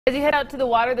As you head out to the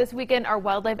water this weekend, our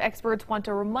wildlife experts want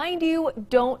to remind you,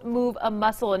 don't move a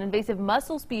mussel. An invasive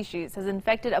mussel species has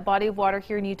infected a body of water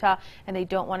here in Utah, and they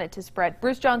don't want it to spread.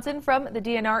 Bruce Johnson from the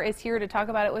DNR is here to talk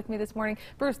about it with me this morning.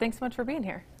 Bruce, thanks so much for being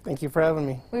here. Thank you for having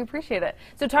me. We appreciate it.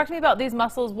 So talk to me about these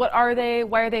mussels. What are they?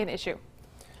 Why are they an issue?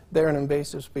 They're an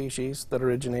invasive species that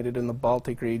originated in the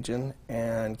Baltic region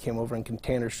and came over in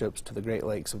container ships to the Great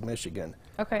Lakes of Michigan.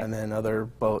 Okay. And then other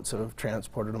boats have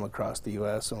transported them across the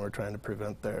U.S. and we're trying to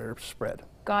prevent their spread.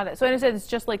 Got it. So I understand it's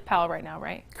just Lake Powell right now,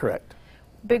 right? Correct.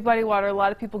 Big body of water, a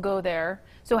lot of people go there.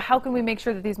 So how can we make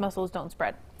sure that these mussels don't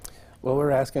spread? What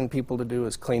we're asking people to do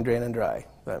is clean, drain, and dry.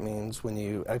 That means when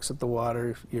you exit the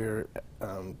water, you're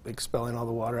expelling all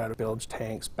the water out of bilge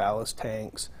tanks, ballast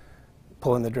tanks,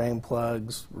 pulling the drain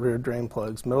plugs, rear drain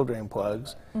plugs, middle drain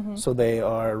plugs, so they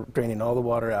are draining all the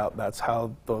water out. That's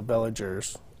how the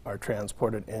villagers are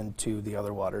transported into the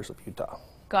other waters of Utah.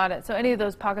 Got it. So any of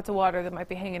those pockets of water that might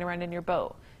be hanging around in your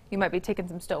boat, you might be taking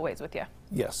some stowaways with you.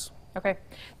 Yes. Okay.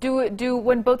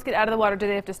 When boats get out of the water, do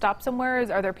they have to stop somewhere?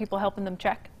 Are there people helping them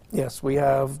check? Yes, we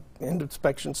have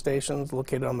inspection stations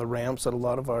located on the ramps at a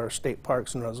lot of our state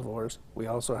parks and reservoirs. We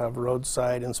also have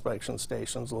roadside inspection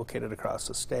stations located across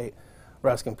the state. We're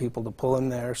asking people to pull in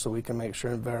there so we can make sure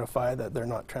and verify that they're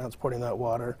not transporting that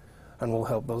water, and we'll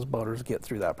help those boaters get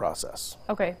through that process.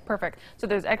 Okay, perfect. So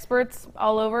there's experts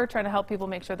all over trying to help people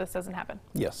make sure this doesn't happen.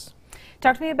 Yes.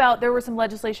 Talk to me about, there was some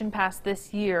legislation passed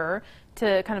this year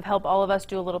to kind of help all of us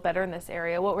do a little better in this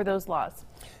area. What were those laws?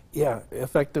 Yeah,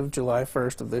 effective July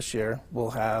 1st of this year,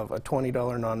 we'll have a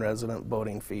 $20 non-resident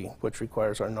boating fee, which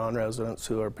requires our non-residents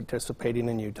who are participating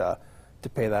in Utah to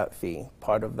pay that fee.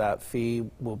 Part of that fee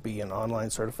will be an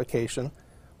online certification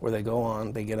where they go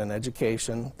on, they get an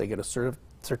education, they get a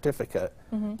certificate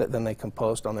that then they can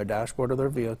post on their dashboard of their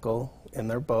vehicle, in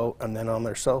their boat, and then on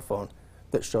their cell phone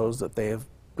that shows that they have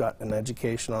got an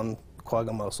education on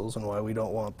quagga mussels and why we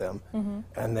don't want them,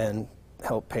 and then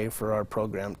help pay for our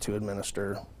program to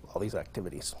administer all these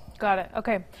activities. Got it.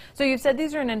 Okay. So you've said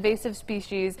these are an invasive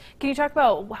species. Can you talk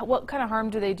about what kind of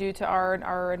harm do they do to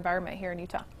our environment here in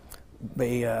Utah?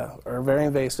 They are very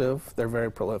invasive. They're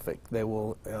very prolific. They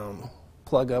will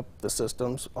plug up the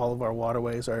systems, all of our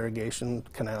waterways, our irrigation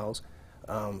canals,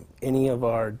 any of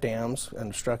our dams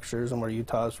and structures, and where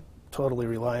Utah's totally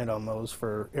reliant on those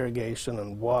for irrigation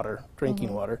and water,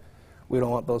 drinking water. We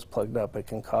don't want those plugged up. It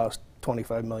can cost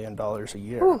 $25 million a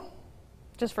year. Ooh.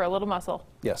 Just for a little mussel.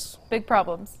 Yes. Big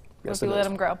problems. Yes, if you let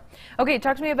them grow. Okay,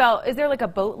 talk to me about, is there like a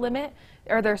boat limit?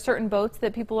 Are there certain boats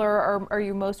that people are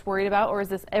you most worried about, or is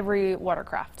this every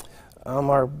watercraft?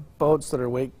 Our boats that are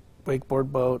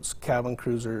wakeboard boats, cabin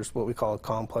cruisers, what we call a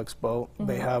complex boat,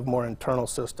 they have more internal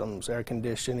systems, air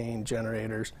conditioning,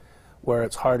 generators, where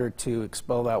it's harder to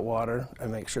expel that water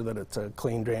and make sure that it's a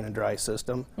clean, drain, and dry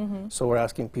system. So we're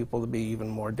asking people to be even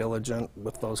more diligent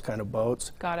with those kind of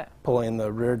boats. Got it. Pulling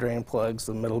the rear drain plugs,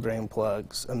 the middle drain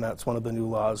plugs, and that's one of the new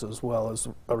laws, as well as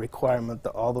a requirement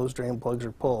that all those drain plugs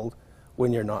are pulled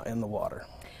when you're not in the water.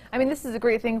 I mean, this is a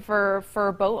great thing for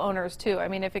boat owners too. I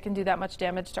mean, if it can do that much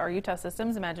damage to our Utah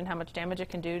systems, imagine how much damage it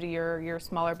can do to your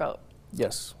smaller boat.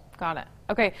 Yes. Got it.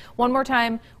 Okay, one more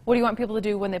time. What do you want people to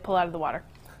do when they pull out of the water?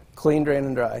 Clean, drain,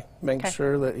 and dry. Make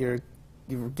sure that you're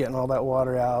getting all that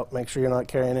water out. Make sure you're not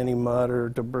carrying any mud or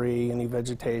debris, any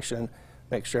vegetation.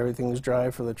 Make sure everything's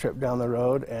dry for the trip down the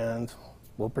road, and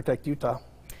we'll protect Utah.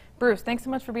 Bruce, thanks so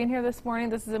much for being here this morning.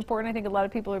 This is important. I think a lot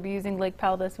of people will be using Lake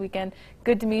Powell this weekend.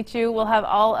 Good to meet you. We'll have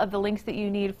all of the links that you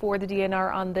need for the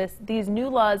DNR on these new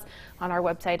laws on our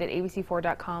website at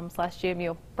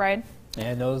abc4.com/GMU. Brian?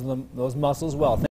 And those mussels, well.